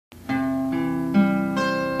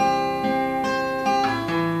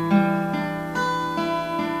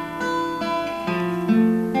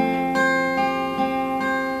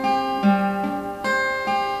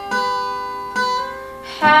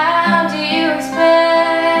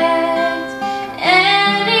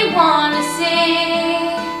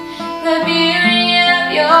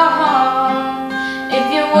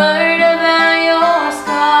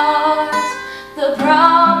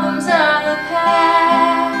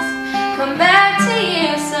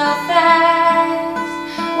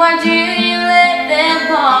Why do you let them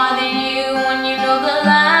bother you when you know the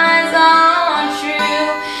lies are untrue?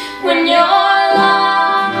 When you're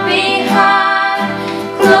locked behind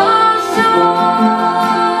closed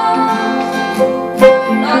doors,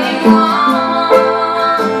 all you want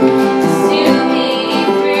is to be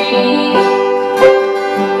free.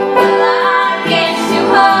 But life gets too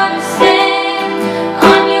hard to stand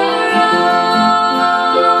on your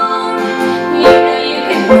own. You know you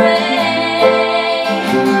can pray.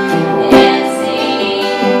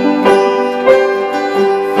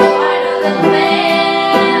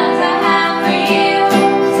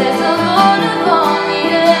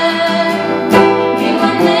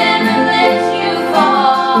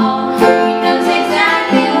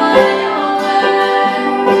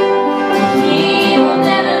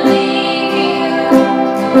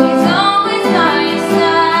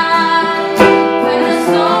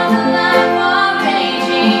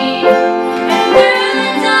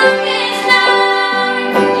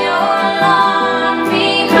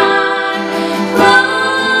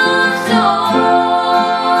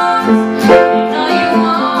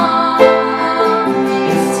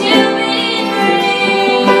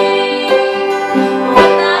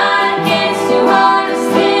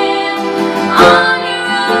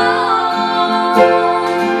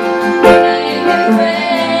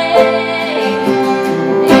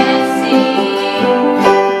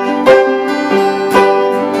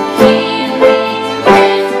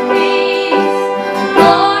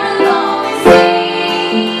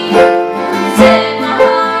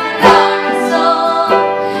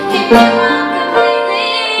 You